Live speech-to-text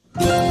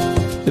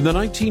In the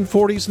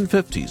 1940s and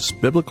 50s,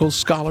 biblical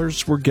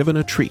scholars were given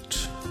a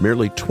treat.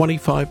 Merely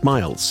 25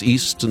 miles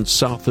east and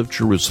south of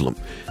Jerusalem,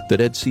 the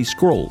Dead Sea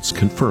Scrolls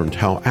confirmed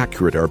how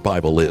accurate our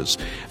Bible is.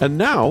 And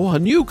now a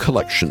new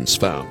collection's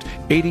found,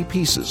 80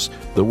 pieces.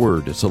 The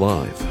Word is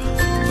alive.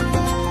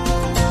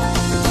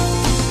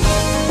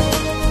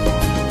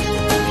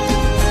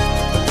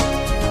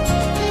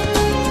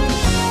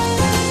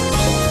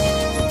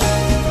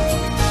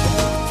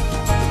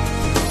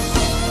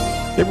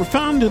 They were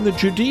found in the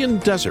Judean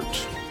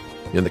desert,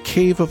 in the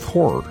Cave of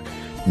Horror,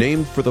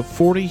 named for the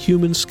 40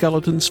 human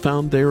skeletons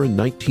found there in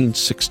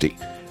 1960.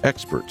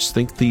 Experts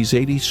think these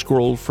 80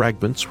 scroll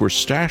fragments were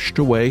stashed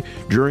away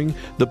during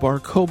the Bar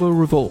Kokhba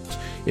revolt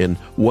in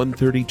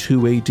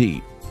 132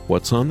 AD.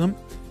 What's on them?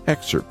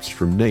 Excerpts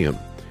from Nahum,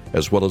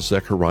 as well as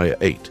Zechariah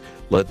 8.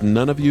 Let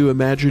none of you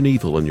imagine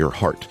evil in your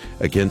heart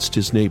against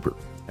his neighbor,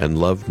 and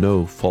love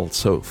no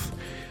false oath.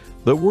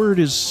 The Word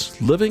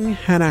is living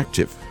and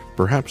active.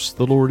 Perhaps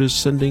the Lord is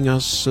sending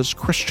us as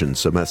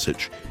Christians a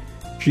message.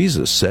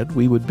 Jesus said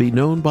we would be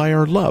known by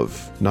our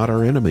love, not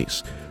our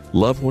enemies.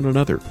 Love one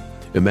another.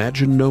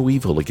 Imagine no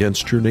evil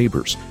against your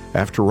neighbors.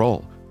 After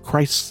all,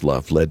 Christ's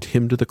love led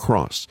him to the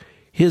cross.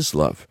 His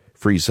love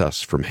frees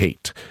us from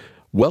hate.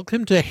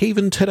 Welcome to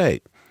Haven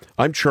Today.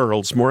 I'm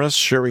Charles Morris,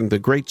 sharing the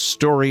great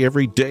story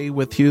every day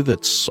with you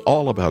that's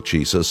all about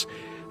Jesus.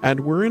 And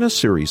we're in a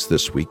series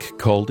this week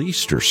called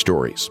Easter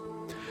Stories.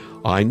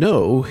 I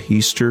know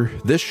Easter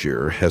this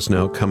year has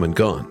now come and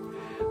gone,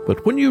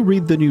 but when you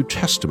read the New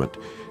Testament,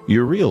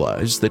 you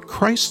realize that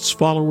Christ's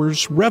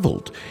followers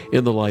reveled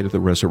in the light of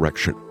the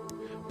resurrection.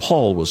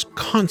 Paul was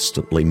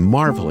constantly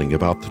marveling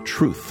about the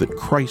truth that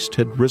Christ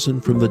had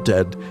risen from the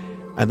dead,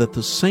 and that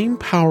the same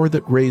power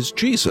that raised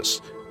Jesus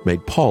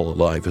made Paul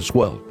alive as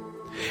well.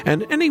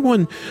 And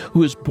anyone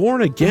who is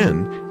born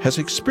again has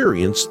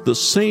experienced the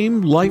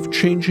same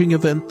life-changing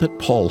event that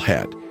Paul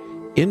had.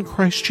 In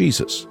Christ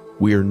Jesus,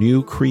 we are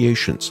new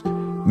creations,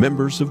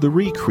 members of the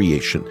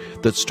recreation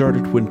that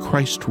started when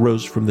Christ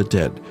rose from the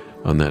dead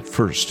on that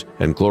first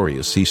and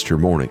glorious Easter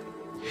morning.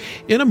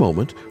 In a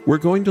moment, we're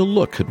going to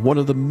look at one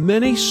of the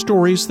many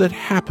stories that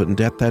happened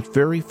at that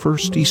very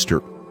first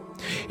Easter.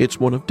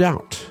 It's one of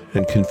doubt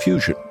and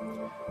confusion,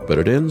 but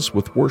it ends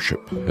with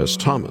worship as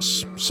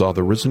Thomas saw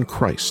the risen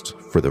Christ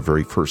for the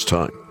very first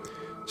time.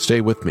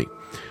 Stay with me.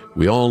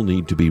 We all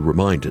need to be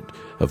reminded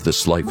of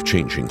this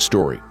life-changing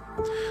story.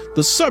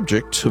 The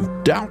subject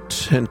of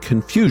doubt and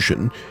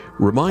confusion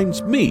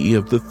reminds me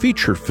of the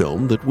feature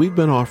film that we've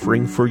been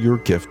offering for your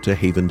gift to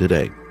Haven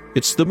Today.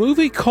 It's the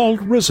movie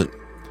called Risen,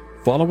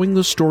 following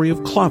the story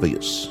of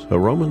Claudius, a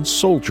Roman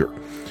soldier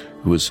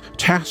who was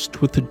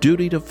tasked with the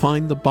duty to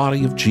find the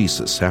body of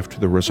Jesus after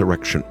the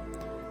resurrection.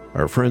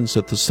 Our friends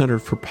at the Center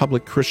for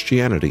Public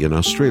Christianity in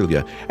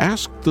Australia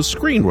asked the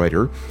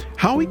screenwriter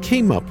how he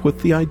came up with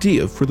the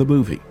idea for the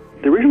movie.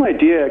 The original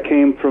idea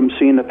came from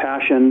seeing the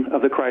Passion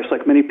of the Christ,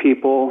 like many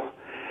people.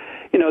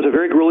 You know, it was a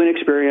very grueling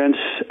experience.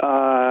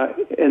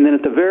 And then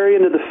at the very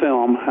end of the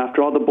film,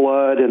 after all the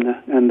blood and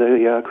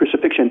the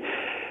crucifixion,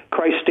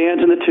 Christ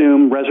stands in the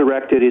tomb,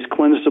 resurrected. He's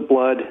cleansed of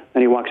blood,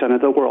 and he walks out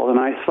into the world. And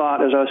I thought,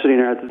 as I was sitting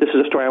there, this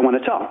is a story I want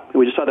to tell.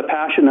 We just saw the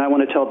Passion, and I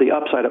want to tell the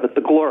upside of it,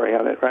 the glory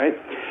of it, right?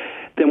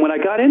 Then when I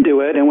got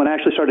into it, and when I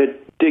actually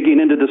started digging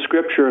into the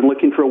Scripture and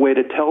looking for a way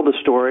to tell the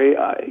story,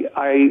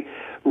 I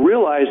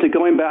realized that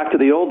going back to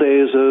the old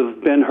days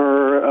of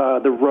Ben-Hur,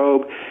 the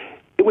robe,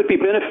 it would be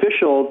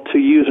beneficial to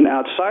use an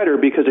outsider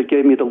because it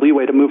gave me the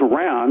leeway to move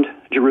around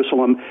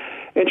Jerusalem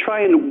and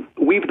try and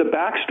weave the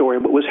backstory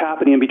of what was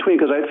happening in between,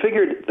 because I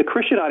figured the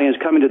Christian audience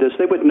coming to this,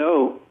 they would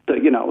know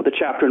the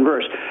chapter and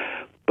verse.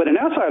 But an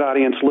outside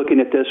audience looking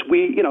at this,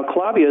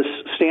 Claudius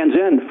stands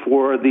in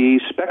for the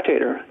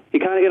spectator. He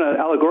kind of,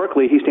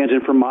 allegorically, he stands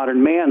in for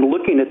modern man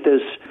looking at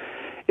this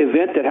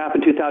event that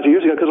happened 2,000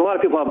 years ago, because a lot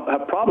of people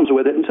have problems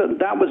with it. And so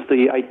that was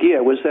the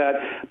idea, was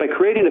that by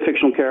creating a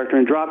fictional character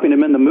and dropping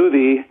him in the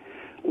movie,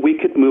 we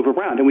could move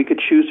around and we could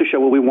choose to show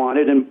what we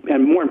wanted.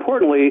 And more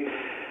importantly,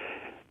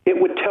 it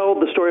would tell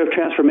the story of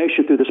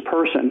transformation through this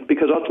person,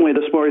 because ultimately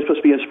the story is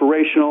supposed to be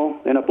inspirational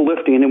and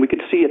uplifting, and we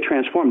could see it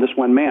transform this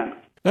one man.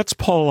 That's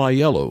Paul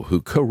Aiello,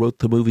 who co-wrote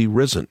the movie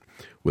Risen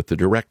with the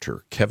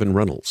director, Kevin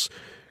Reynolds.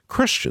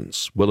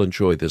 Christians will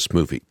enjoy this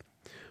movie,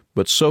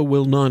 but so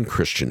will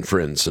non-Christian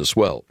friends as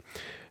well.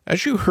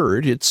 As you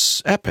heard,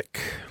 it's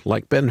epic,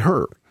 like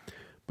Ben-Hur,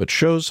 but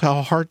shows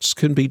how hearts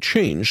can be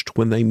changed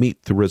when they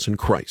meet the risen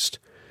Christ.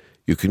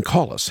 You can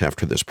call us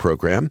after this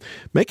program,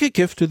 make a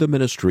gift to the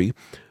ministry,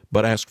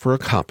 but ask for a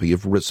copy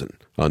of Risen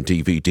on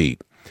DVD.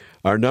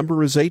 Our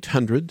number is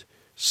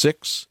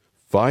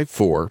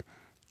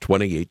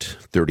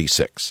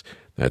 800-654-2836.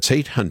 That's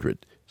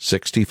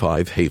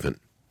 800-65-HAVEN.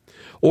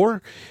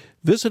 Or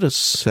visit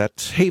us at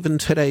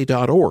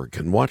haventoday.org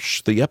and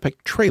watch the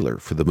epic trailer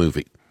for the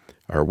movie.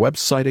 Our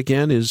website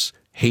again is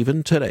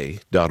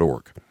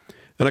haventoday.org.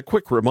 And a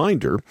quick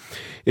reminder,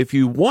 if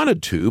you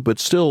wanted to but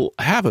still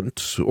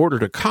haven't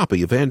ordered a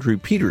copy of Andrew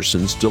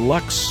Peterson's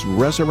deluxe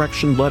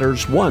Resurrection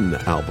Letters 1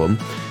 album,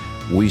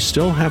 we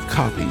still have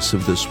copies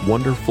of this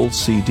wonderful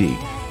CD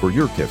for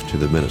your gift to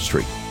the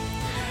ministry.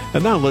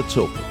 And now let's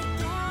open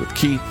with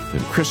Keith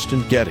and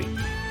Kristen Getty.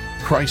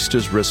 Christ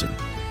is risen.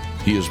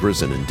 He is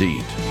risen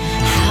indeed.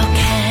 How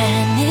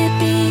can it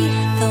be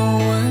the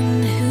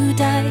one who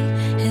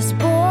died has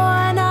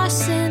borne our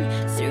sin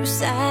through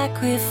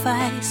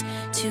sacrifice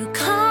to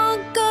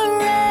conquer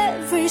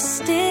every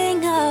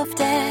sting of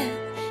death?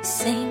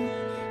 Sing,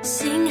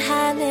 sing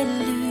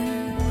hallelujah.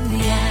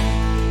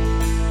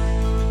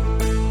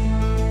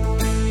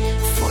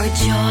 For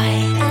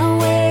joy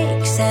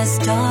awakes as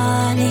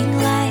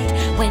dawning light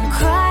when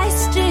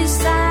Christ's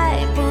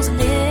disciples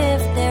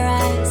lift their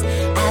eyes.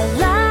 At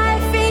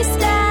life he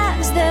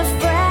stands, their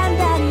friend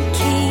and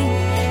King.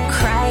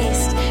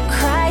 Christ,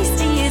 Christ,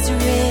 he is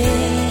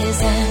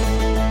risen.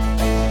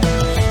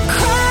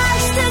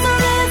 Christ is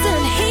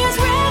risen, he is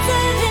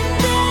risen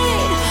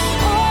indeed.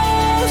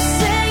 Oh,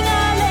 sing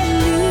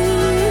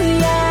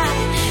hallelujah.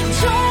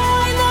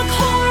 Join the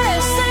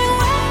chorus, sing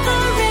with the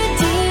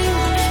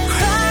redeemed.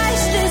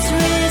 Christ is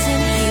risen,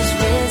 he is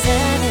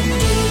risen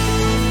indeed.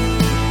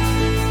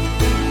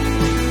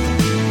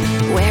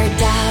 Where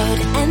doubt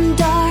and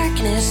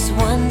darkness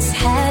once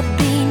had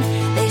been,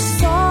 they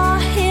saw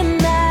him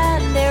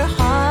and their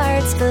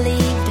hearts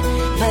believed.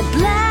 But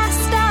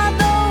blessed are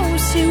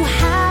those who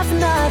have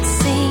not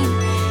seen,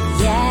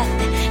 yet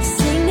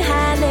sing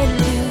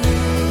hallelujah.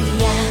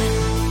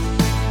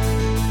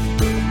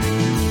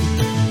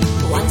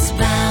 Once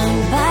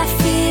bound by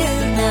fear,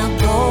 now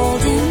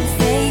bold in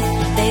faith,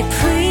 they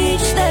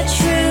preach the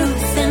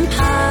truth and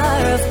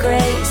power of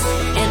grace,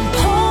 and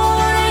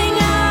pouring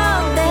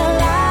out their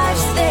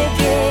lives they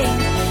gain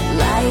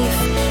life,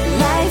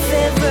 life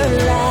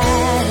everlasting.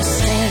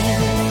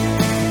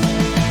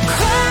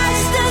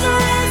 Christ is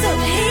risen,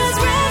 he is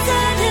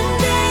risen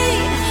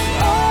indeed.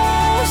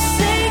 Oh,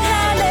 sing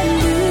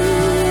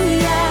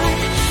hallelujah.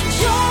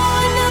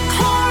 Join the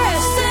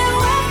chorus, sing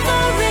with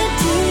the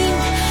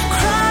redeemed.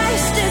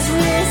 Christ is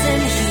risen,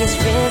 he is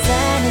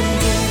risen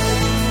indeed.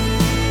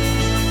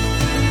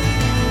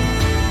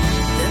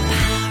 The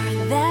power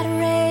that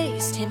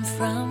raised him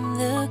from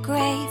the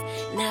grave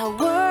now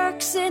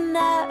works in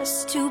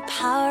us to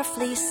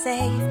powerfully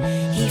save.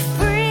 He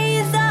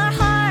frees our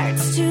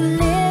hearts to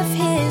live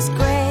his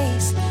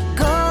grace.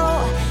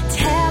 Go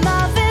tell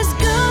of his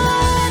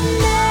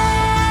goodness.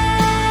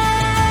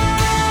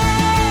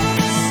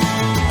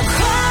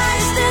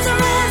 Christ is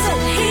risen,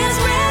 he is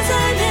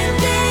risen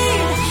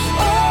indeed.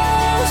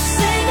 Oh,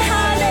 sing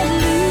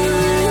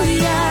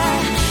hallelujah.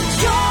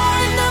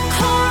 Join the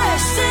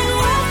chorus, sing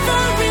with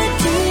the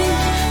redeemed.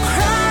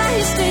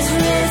 Christ is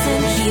risen,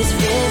 he is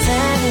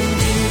risen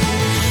indeed.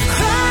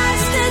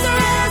 Christ is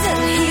risen,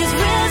 he is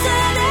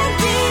risen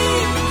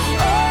indeed.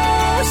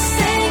 Oh,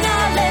 sing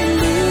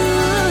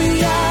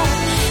hallelujah.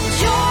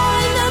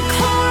 Join the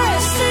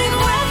chorus, sing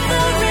with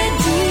the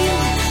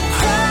redeemed.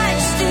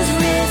 Christ is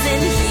risen,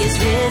 he is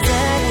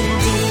risen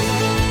indeed.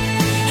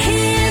 He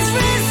is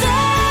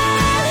risen,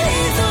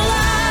 he's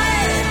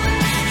alive,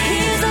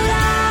 he's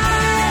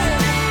alive.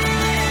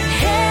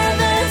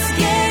 Heaven's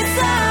gates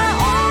are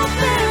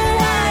open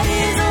wide,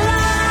 he's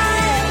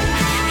alive,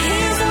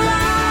 he's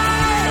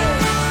alive.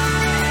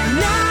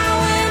 Now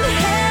in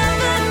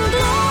heaven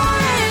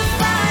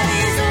glorified,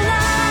 he's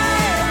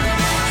alive,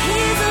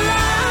 he's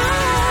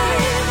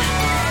alive.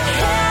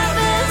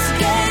 Heaven's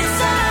gates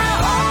are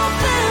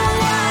open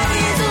wide,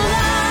 he's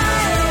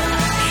alive,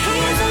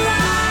 he's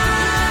alive.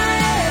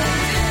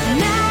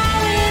 Now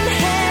in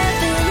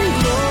heaven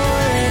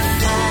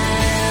glorified.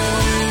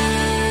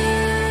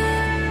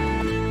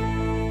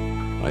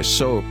 I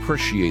so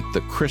appreciate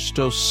the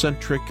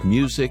Christocentric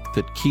music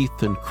that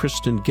Keith and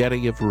Kristen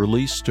Getty have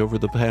released over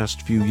the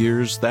past few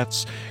years.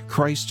 That's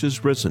Christ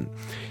is risen.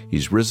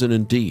 He's risen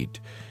indeed.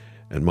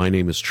 And my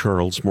name is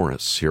Charles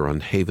Morris here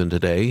on Haven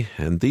Today,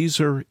 and these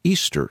are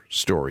Easter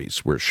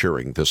stories we're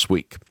sharing this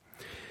week.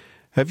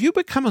 Have you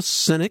become a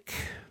cynic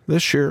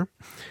this year?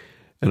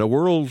 In a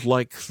world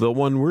like the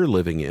one we're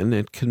living in,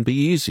 it can be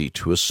easy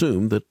to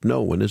assume that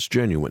no one is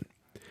genuine,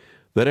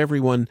 that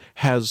everyone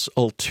has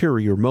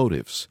ulterior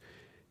motives.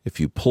 If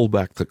you pull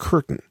back the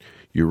curtain,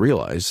 you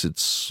realize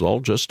it's all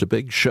just a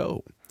big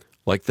show,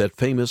 like that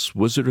famous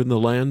Wizard in the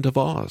Land of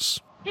Oz.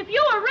 If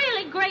you were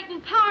really great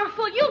and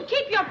powerful, you'd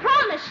keep your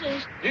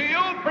promises. Do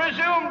you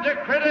presume to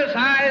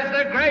criticize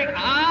the great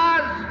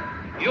Oz?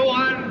 You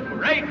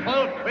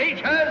ungrateful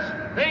creatures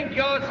think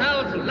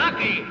yourselves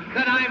lucky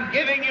that I'm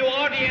giving you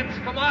audience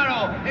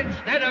tomorrow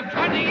instead of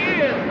 20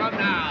 years from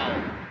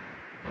now.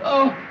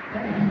 Oh,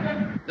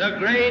 the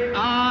great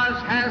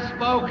Oz has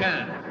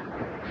spoken.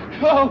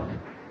 Oh,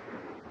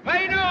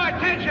 pay no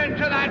attention to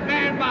that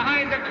man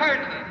behind the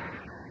curtain.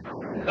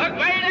 The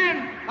great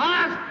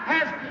Oz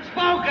has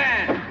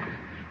spoken.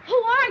 Who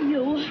are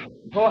you?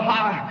 Oh,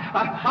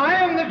 I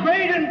am the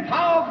great and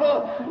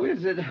powerful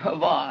Wizard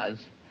of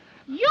Oz.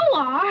 You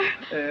are?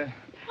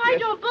 I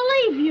don't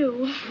believe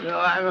you. No,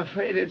 I'm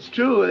afraid it's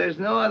true. There's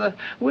no other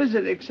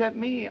wizard except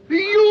me.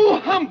 You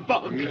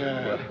humbug!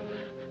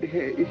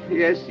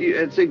 Yes,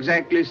 it's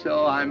exactly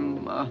so.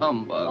 I'm a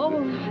humbug. Oh,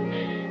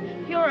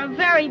 you're a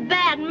very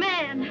bad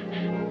man.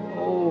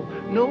 Oh,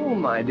 no,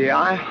 my dear.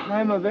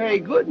 I'm a very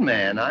good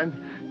man.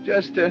 I'm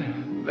just a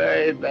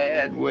very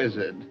bad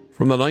wizard.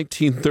 From the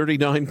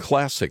 1939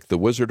 classic, The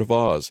Wizard of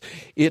Oz.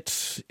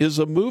 It is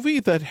a movie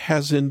that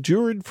has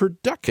endured for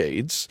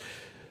decades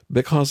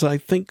because I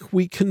think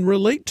we can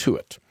relate to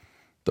it.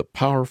 The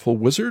powerful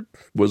wizard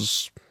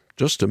was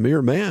just a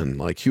mere man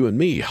like you and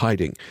me,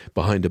 hiding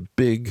behind a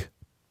big,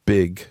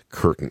 big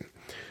curtain.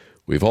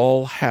 We've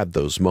all had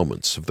those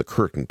moments of the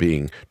curtain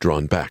being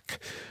drawn back.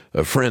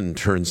 A friend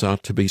turns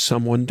out to be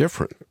someone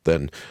different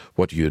than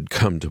what you'd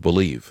come to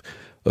believe.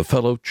 A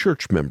fellow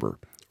church member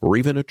or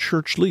even a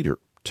church leader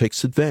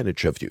takes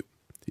advantage of you.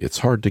 It's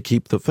hard to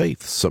keep the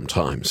faith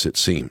sometimes, it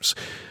seems.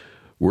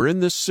 We're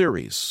in this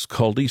series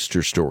called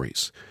Easter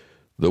Stories.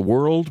 The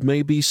world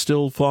may be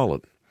still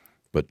fallen,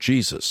 but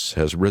Jesus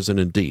has risen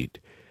indeed,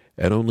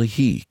 and only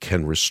He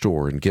can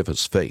restore and give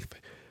us faith.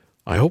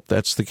 I hope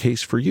that's the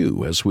case for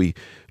you as we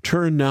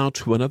turn now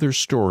to another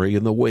story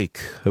in the wake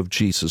of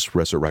Jesus'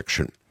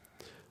 resurrection.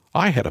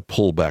 I had a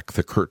pull back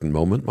the curtain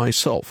moment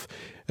myself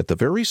at the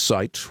very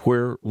site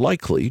where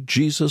likely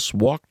Jesus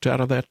walked out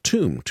of that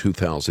tomb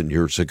 2,000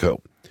 years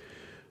ago.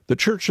 The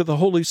Church of the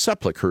Holy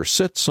Sepulchre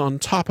sits on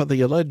top of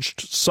the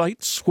alleged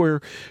sites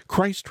where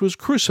Christ was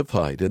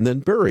crucified and then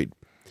buried.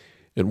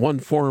 In one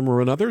form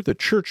or another, the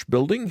church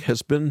building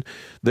has been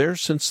there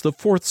since the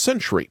 4th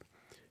century.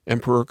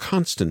 Emperor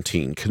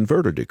Constantine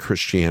converted to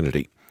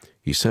Christianity.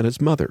 He sent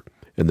his mother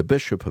and the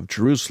Bishop of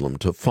Jerusalem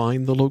to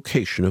find the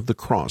location of the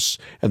cross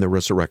and the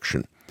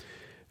resurrection.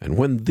 And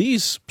when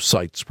these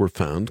sites were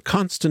found,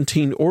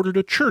 Constantine ordered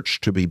a church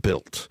to be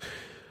built.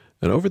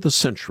 And over the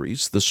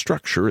centuries, the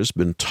structure has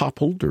been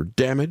toppled or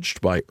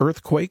damaged by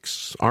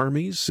earthquakes,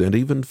 armies, and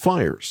even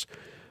fires.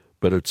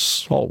 But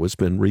it's always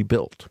been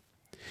rebuilt.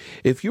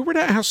 If you were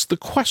to ask the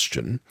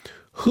question,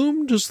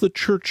 whom does the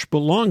church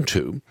belong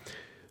to?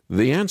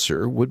 The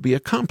answer would be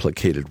a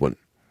complicated one.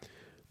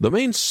 The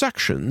main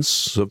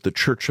sections of the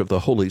Church of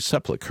the Holy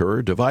Sepulchre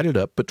are divided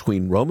up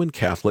between Roman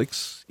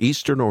Catholics,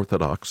 Eastern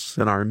Orthodox,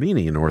 and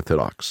Armenian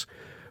Orthodox.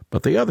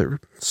 But the other,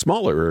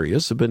 smaller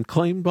areas have been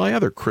claimed by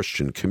other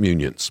Christian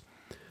communions.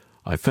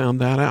 I found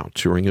that out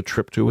during a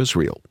trip to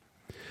Israel.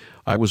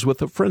 I was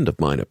with a friend of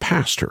mine, a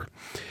pastor,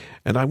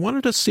 and I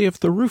wanted to see if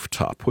the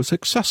rooftop was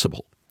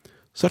accessible.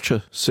 Such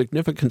a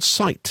significant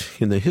site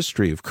in the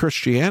history of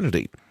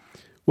Christianity.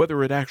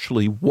 Whether it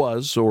actually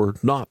was or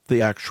not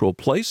the actual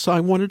place, I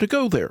wanted to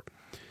go there.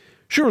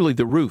 Surely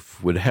the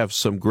roof would have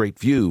some great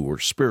view or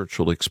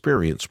spiritual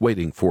experience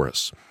waiting for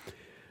us.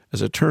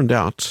 As it turned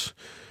out,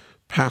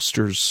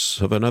 pastors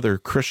of another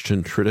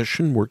Christian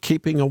tradition were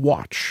keeping a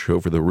watch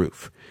over the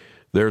roof,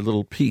 their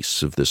little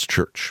piece of this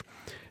church.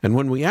 And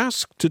when we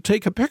asked to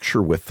take a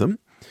picture with them,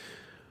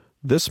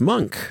 this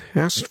monk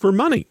asked for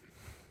money.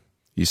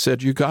 He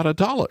said, "You got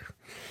 $1."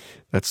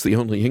 That's the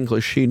only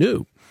English he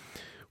knew.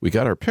 We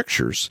got our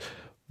pictures,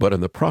 but in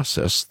the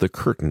process, the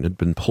curtain had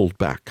been pulled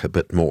back a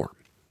bit more.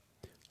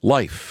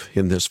 Life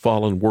in this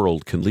fallen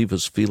world can leave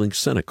us feeling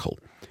cynical,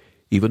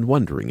 even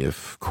wondering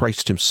if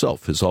Christ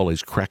himself is all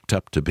he's cracked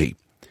up to be.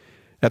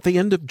 At the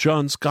end of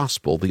John's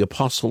Gospel, the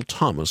Apostle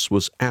Thomas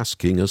was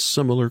asking a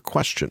similar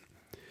question.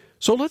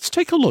 So let's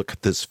take a look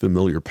at this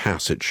familiar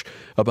passage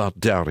about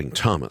doubting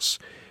Thomas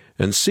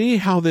and see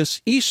how this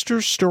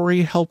Easter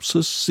story helps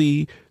us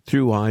see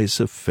through eyes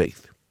of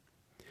faith.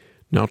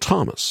 Now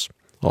Thomas,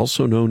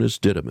 also known as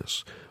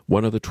Didymus,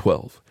 one of the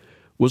 12,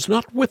 was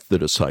not with the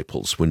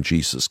disciples when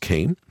Jesus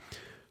came.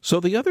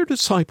 So the other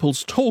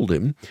disciples told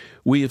him,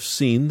 "We have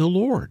seen the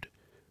Lord."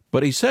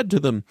 But he said to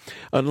them,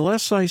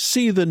 "Unless I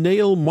see the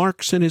nail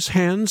marks in his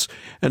hands,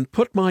 and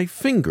put my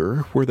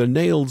finger where the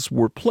nails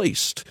were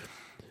placed,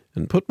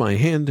 and put my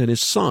hand in his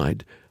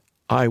side,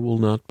 I will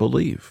not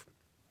believe."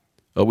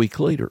 A week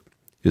later,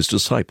 his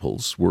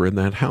disciples were in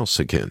that house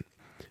again,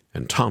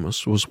 and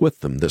Thomas was with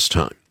them this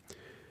time.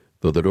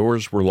 Though the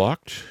doors were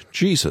locked,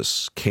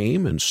 Jesus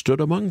came and stood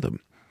among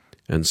them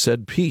and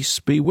said, "Peace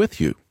be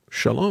with you,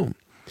 shalom."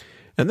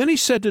 And then he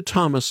said to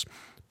Thomas,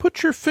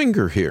 "Put your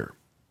finger here.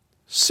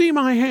 See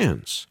my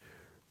hands.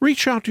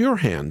 Reach out your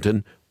hand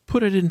and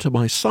put it into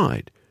my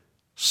side.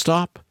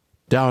 Stop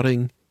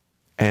doubting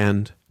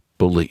and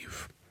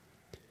believe."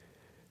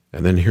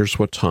 And then here's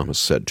what Thomas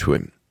said to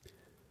him,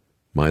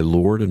 "My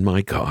Lord and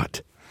my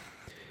God."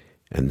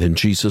 And then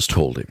Jesus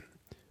told him,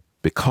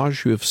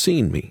 "Because you have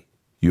seen me,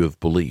 you have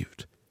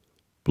believed.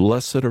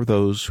 Blessed are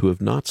those who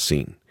have not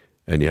seen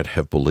and yet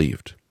have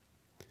believed."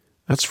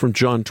 That's from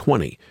John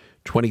 20,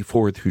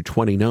 24 through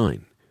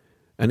 29,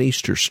 an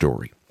Easter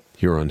story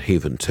here on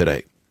Haven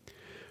Today.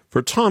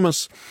 For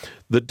Thomas,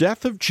 the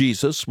death of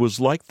Jesus was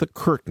like the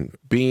curtain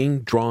being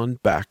drawn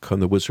back on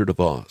the Wizard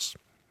of Oz.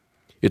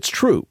 It's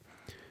true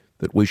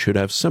that we should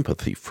have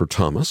sympathy for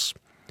Thomas.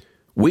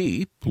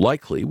 We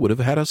likely would have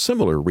had a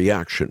similar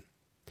reaction.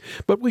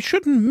 But we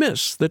shouldn't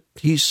miss that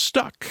he's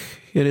stuck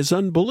in his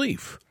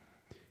unbelief.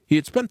 He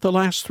had spent the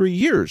last 3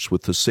 years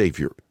with the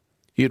Savior.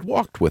 He had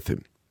walked with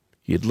him.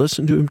 He had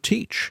listened to him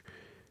teach.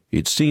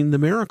 He'd seen the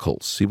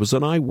miracles. He was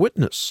an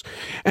eyewitness.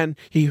 And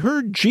he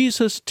heard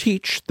Jesus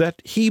teach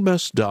that he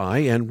must die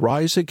and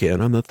rise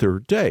again on the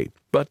third day.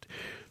 But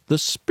the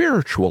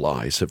spiritual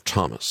eyes of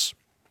Thomas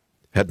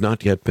had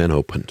not yet been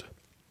opened.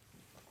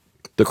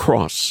 The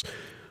cross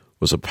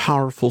was a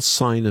powerful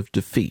sign of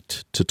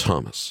defeat to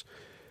Thomas.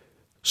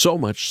 So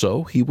much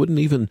so, he wouldn't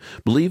even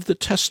believe the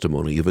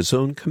testimony of his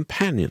own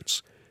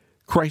companions.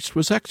 Christ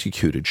was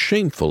executed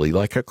shamefully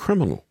like a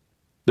criminal.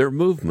 Their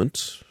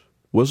movement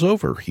was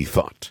over, he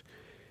thought.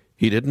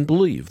 He didn't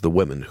believe the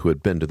women who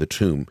had been to the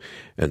tomb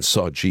and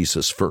saw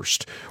Jesus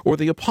first, or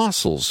the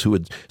apostles who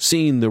had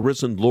seen the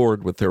risen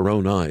Lord with their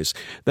own eyes.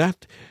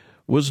 That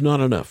was not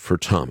enough for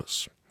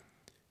Thomas.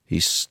 He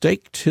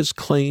staked his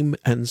claim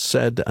and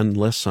said,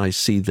 "Unless I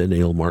see the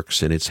nail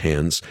marks in his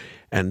hands,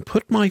 and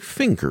put my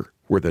finger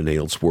where the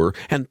nails were,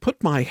 and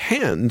put my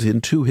hand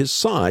into his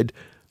side,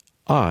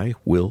 I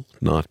will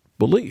not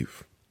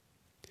believe."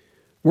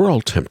 We're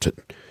all tempted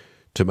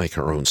to make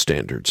our own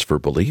standards for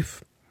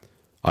belief.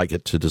 I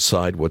get to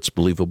decide what's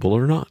believable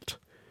or not.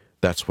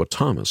 That's what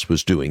Thomas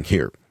was doing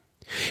here.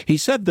 He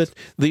said that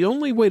the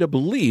only way to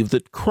believe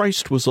that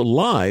Christ was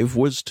alive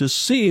was to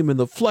see him in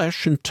the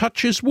flesh and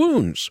touch his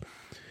wounds.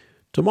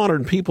 To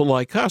modern people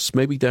like us,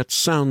 maybe that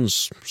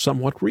sounds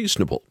somewhat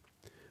reasonable.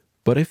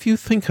 But if you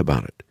think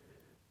about it,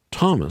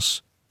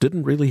 Thomas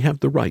didn't really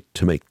have the right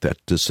to make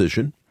that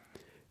decision,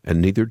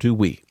 and neither do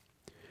we.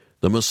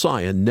 The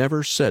Messiah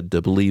never said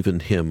to believe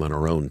in him on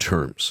our own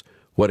terms,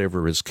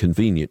 whatever is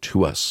convenient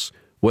to us,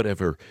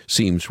 whatever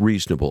seems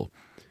reasonable.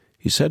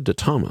 He said to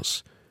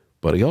Thomas,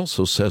 but he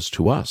also says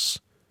to us,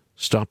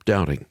 stop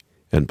doubting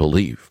and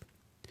believe.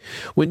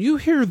 When you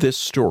hear this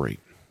story,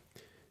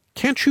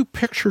 can't you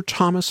picture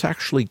Thomas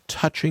actually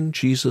touching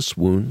Jesus'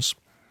 wounds?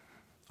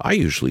 I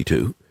usually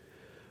do.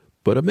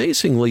 But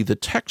amazingly, the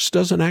text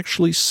doesn't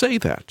actually say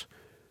that.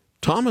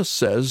 Thomas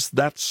says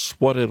that's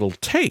what it'll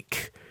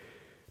take.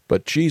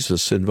 But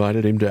Jesus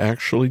invited him to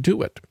actually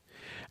do it.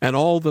 And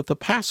all that the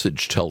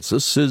passage tells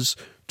us is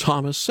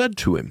Thomas said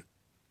to him,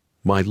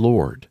 "My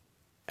Lord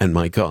and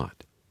my God."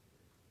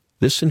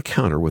 This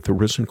encounter with the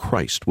risen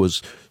Christ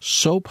was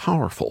so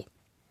powerful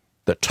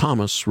that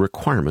Thomas'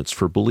 requirements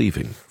for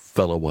believing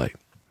fell away.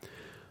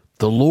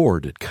 The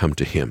Lord had come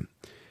to him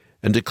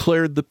and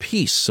declared the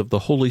peace of the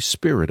Holy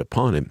Spirit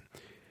upon him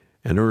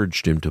and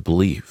urged him to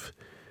believe.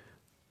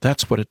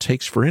 That's what it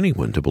takes for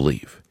anyone to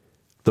believe,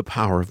 the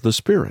power of the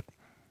Spirit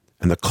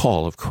and the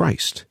call of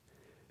Christ.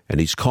 And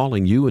he's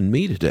calling you and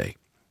me today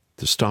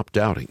to stop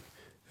doubting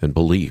and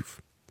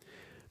believe.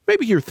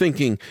 Maybe you're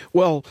thinking,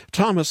 well,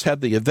 Thomas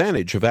had the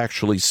advantage of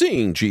actually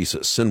seeing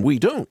Jesus, and we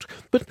don't.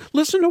 But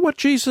listen to what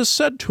Jesus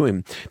said to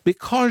him.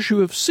 "Because you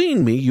have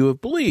seen me, you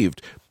have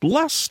believed.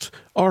 Blessed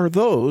are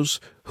those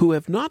who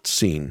have not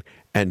seen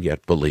and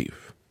yet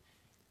believe."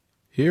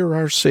 Here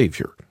our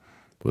Savior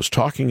was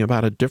talking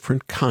about a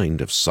different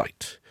kind of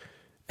sight,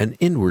 an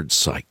inward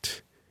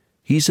sight.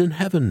 He's in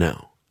heaven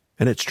now,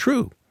 and it's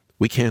true.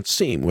 We can't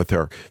see him with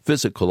our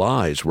physical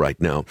eyes right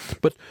now.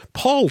 But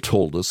Paul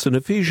told us in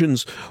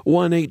Ephesians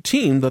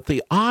 1:18 that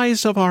the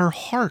eyes of our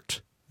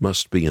heart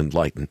must be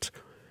enlightened.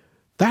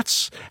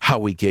 That's how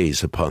we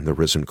gaze upon the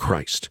risen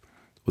Christ.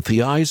 With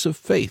the eyes of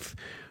faith,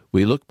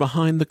 we look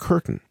behind the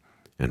curtain.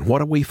 And what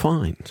do we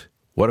find?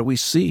 What do we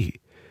see?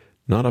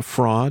 Not a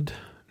fraud,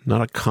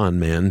 not a con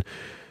man.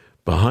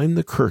 Behind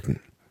the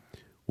curtain,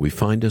 we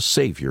find a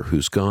Savior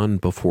who's gone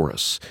before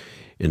us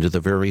into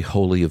the very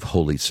holy of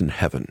holies in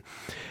heaven.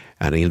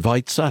 And he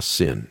invites us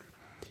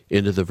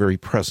into the very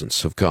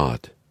presence of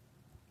God.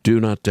 Do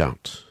not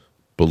doubt,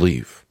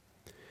 believe.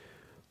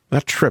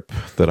 That trip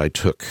that I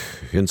took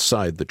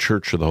inside the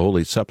Church of the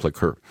Holy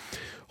Sepulchre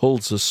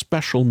holds a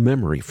special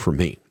memory for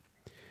me.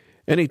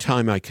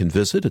 Anytime I can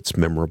visit, it's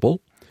memorable,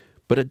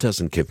 but it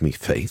doesn't give me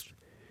faith.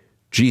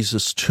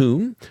 Jesus'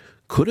 tomb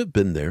could have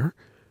been there,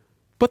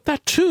 but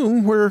that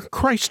tomb where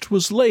Christ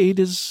was laid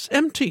is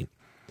empty.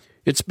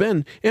 It's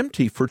been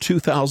empty for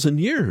 2,000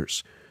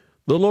 years.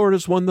 The Lord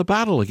has won the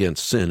battle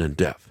against sin and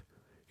death.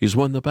 He's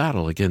won the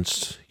battle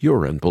against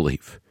your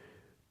unbelief.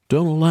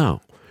 Don't allow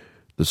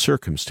the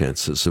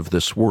circumstances of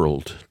this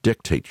world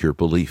dictate your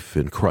belief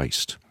in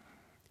Christ.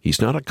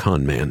 He's not a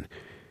con man.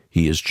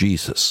 He is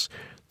Jesus,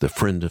 the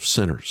friend of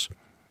sinners,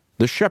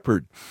 the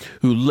shepherd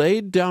who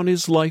laid down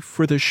his life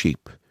for the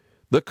sheep,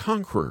 the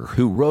conqueror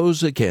who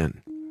rose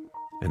again.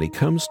 And he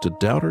comes to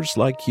doubters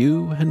like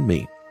you and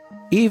me,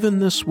 even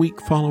this week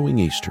following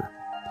Easter.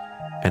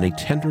 And he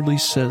tenderly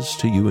says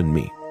to you and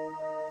me,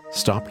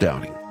 stop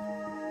doubting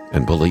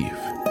and believe.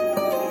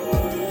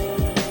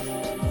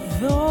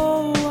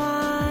 Though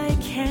I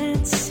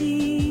can't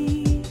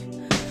see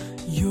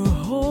your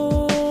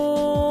holy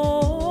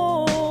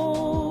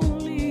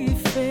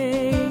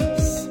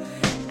face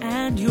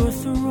and your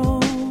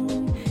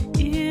throne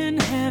in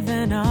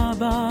heaven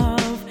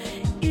above,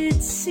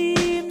 it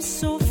seems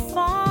so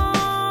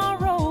far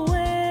away.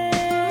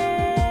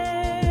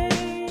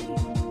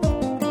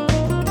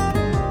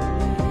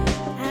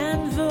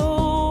 And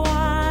though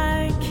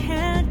I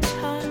can't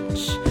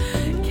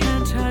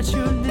touch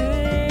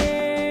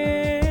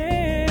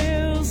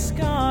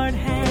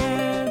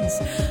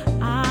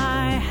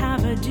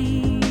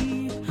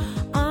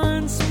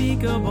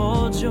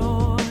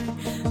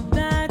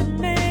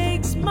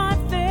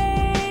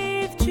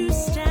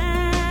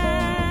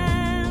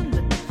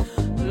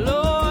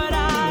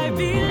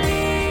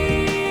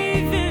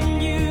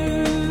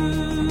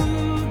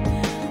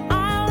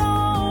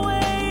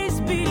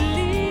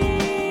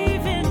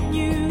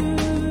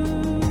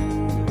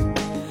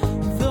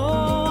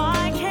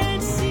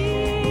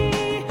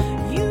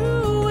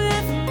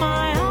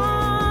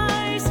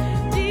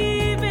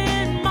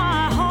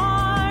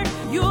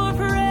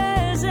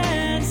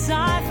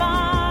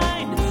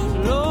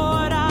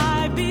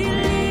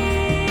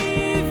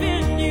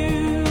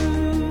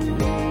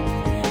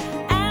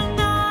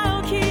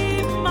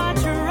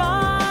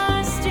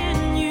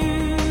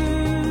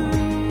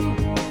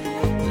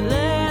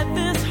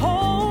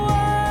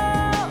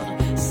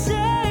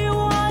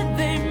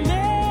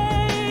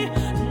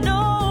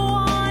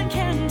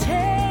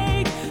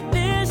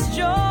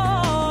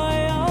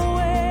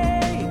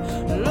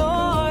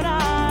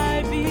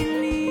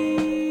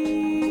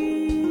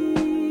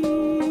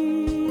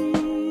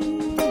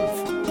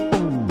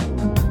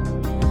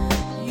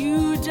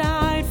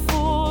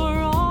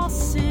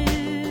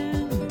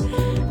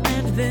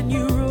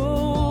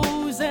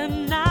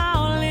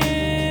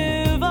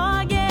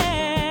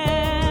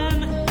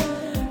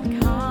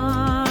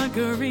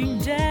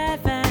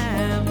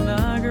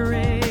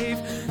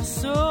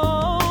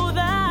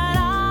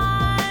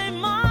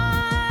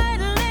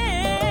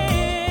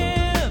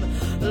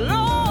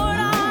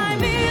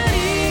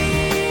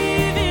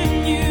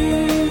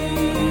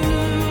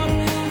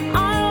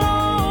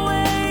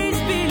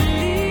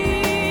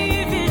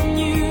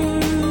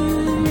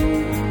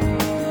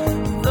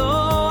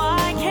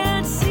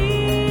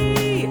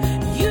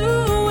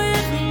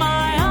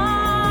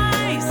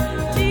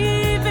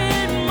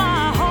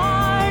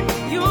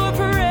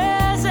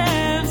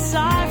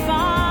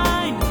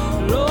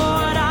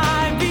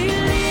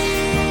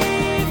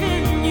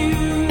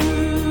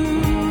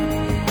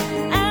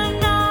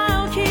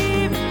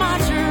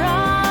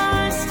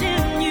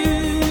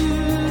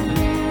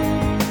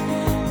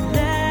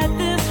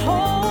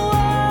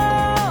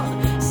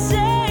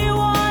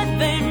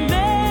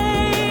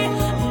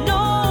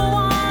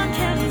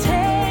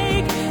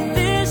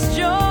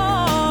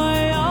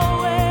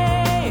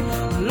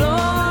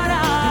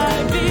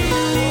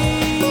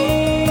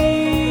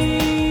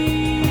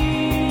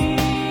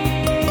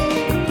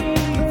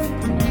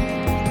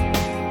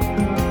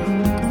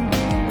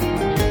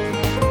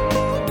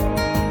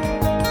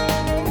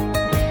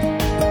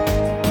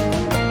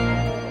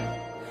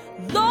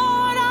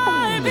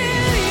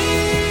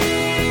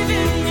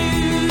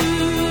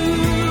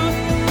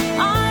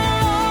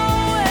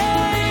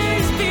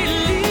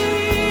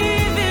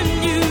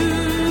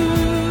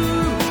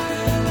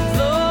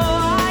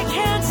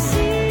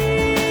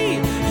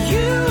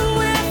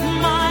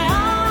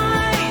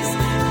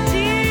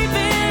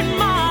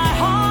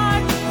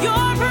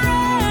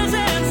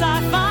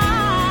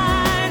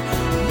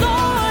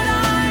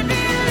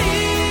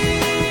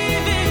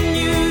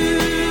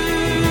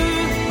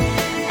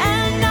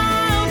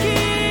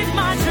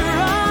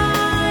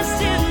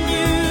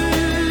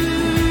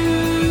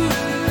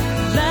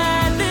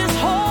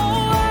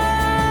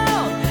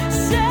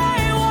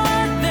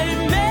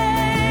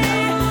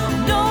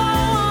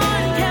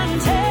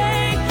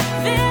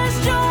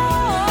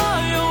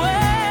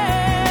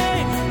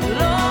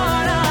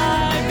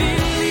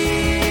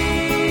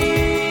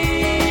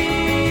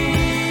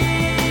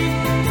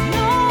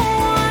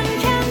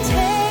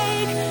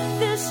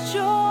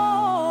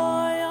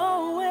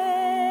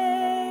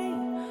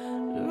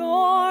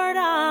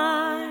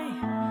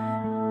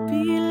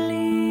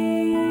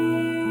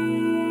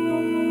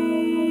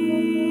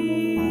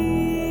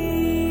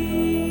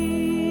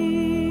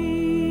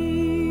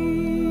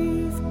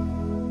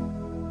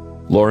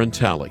Lauren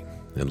Talley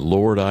and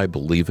Lord, I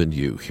Believe in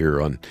You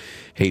here on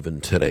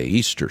Haven Today,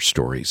 Easter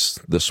Stories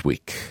this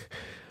week.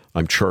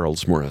 I'm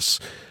Charles Morris.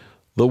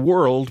 The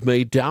world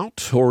may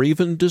doubt or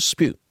even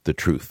dispute the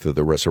truth of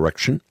the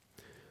resurrection,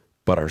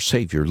 but our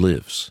Savior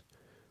lives.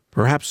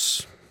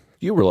 Perhaps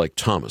you were like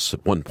Thomas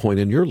at one point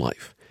in your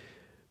life.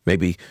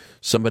 Maybe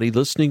somebody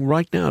listening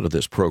right now to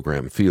this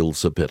program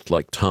feels a bit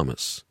like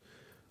Thomas.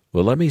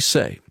 Well, let me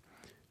say,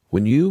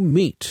 when you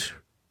meet,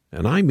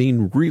 and I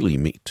mean really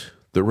meet,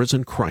 the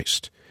risen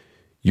Christ,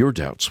 your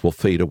doubts will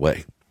fade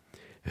away.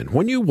 And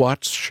when you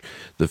watch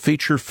the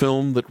feature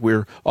film that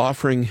we're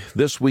offering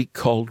this week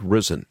called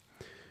Risen,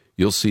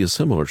 you'll see a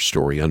similar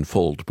story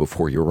unfold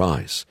before your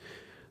eyes.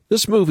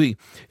 This movie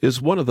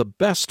is one of the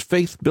best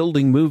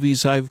faith-building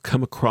movies I've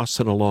come across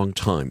in a long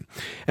time.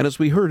 And as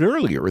we heard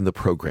earlier in the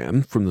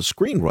program from the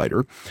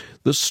screenwriter,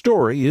 the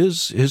story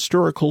is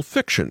historical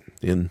fiction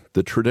in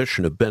the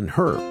tradition of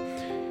Ben-Hur.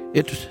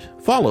 It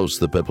follows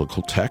the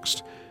biblical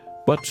text,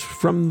 but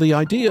from the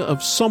idea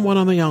of someone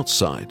on the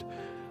outside,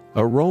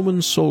 a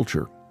Roman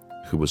soldier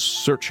who was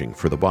searching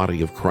for the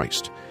body of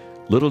Christ.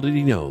 Little did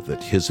he know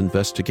that his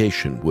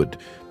investigation would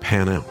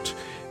pan out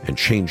and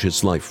change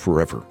his life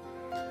forever.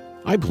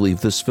 I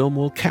believe this film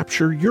will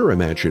capture your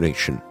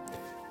imagination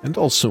and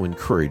also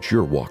encourage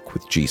your walk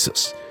with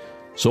Jesus.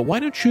 So why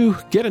don't you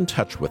get in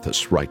touch with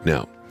us right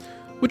now?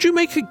 Would you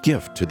make a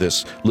gift to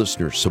this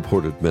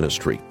listener-supported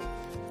ministry?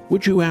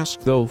 Would you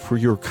ask, though, for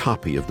your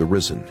copy of the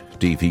Risen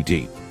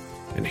DVD?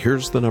 And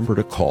here's the number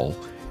to call,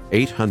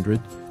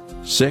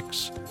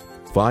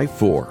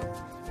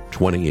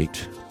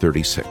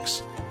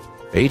 800-654-2836,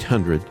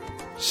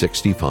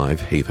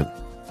 800-65-HAVEN.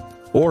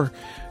 Or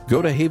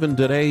go to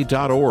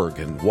haventoday.org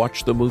and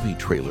watch the movie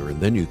trailer,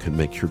 and then you can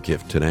make your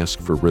gift and ask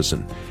for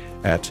Risen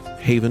at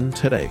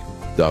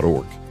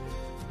haventoday.org.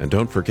 And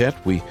don't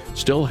forget, we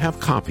still have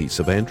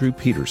copies of Andrew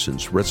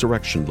Peterson's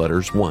Resurrection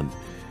Letters 1,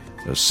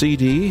 a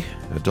CD,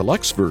 a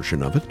deluxe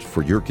version of it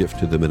for your gift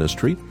to the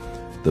ministry,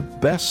 the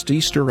best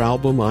Easter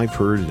album I've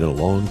heard in a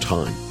long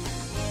time.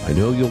 I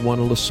know you'll want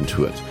to listen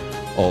to it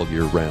all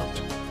year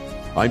round.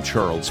 I'm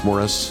Charles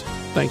Morris.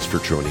 Thanks for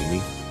joining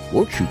me.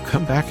 Won't you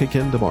come back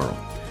again tomorrow,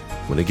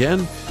 when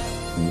again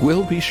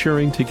we'll be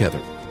sharing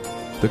together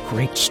the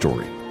great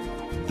story,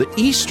 the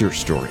Easter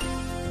story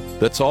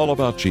that's all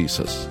about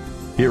Jesus,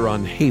 here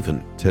on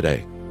Haven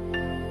Today.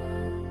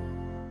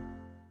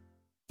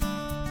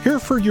 Here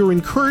for your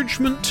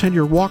encouragement and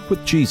your walk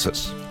with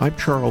Jesus, I'm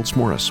Charles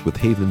Morris with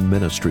Haven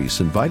Ministries,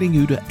 inviting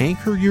you to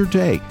anchor your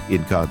day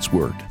in God's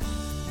Word.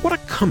 What a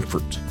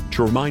comfort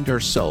to remind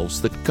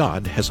ourselves that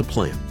God has a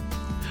plan.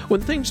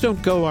 When things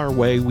don't go our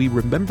way, we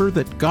remember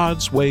that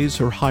God's ways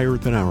are higher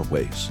than our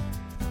ways.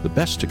 The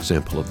best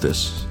example of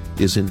this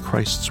is in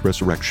Christ's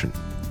resurrection.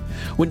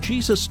 When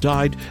Jesus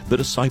died, the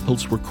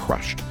disciples were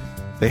crushed.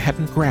 They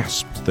hadn't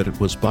grasped that it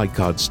was by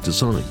God's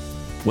design,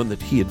 one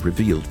that He had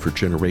revealed for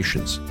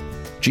generations.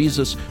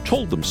 Jesus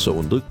told them so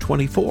in Luke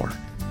 24.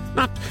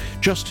 Not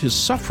just His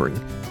suffering,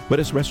 but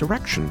His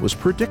resurrection was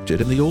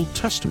predicted in the Old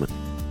Testament.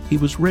 He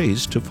was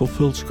raised to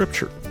fulfill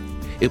Scripture.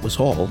 It was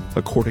all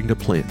according to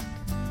plan.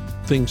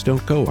 Things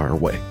don't go our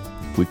way.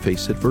 We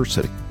face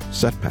adversity,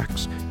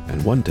 setbacks,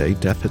 and one day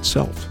death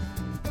itself.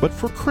 But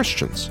for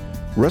Christians,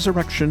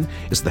 resurrection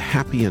is the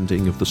happy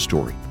ending of the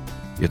story.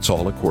 It's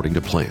all according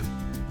to plan.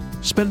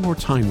 Spend more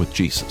time with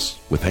Jesus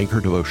with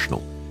Anchor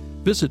Devotional.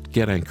 Visit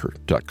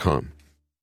getanchor.com.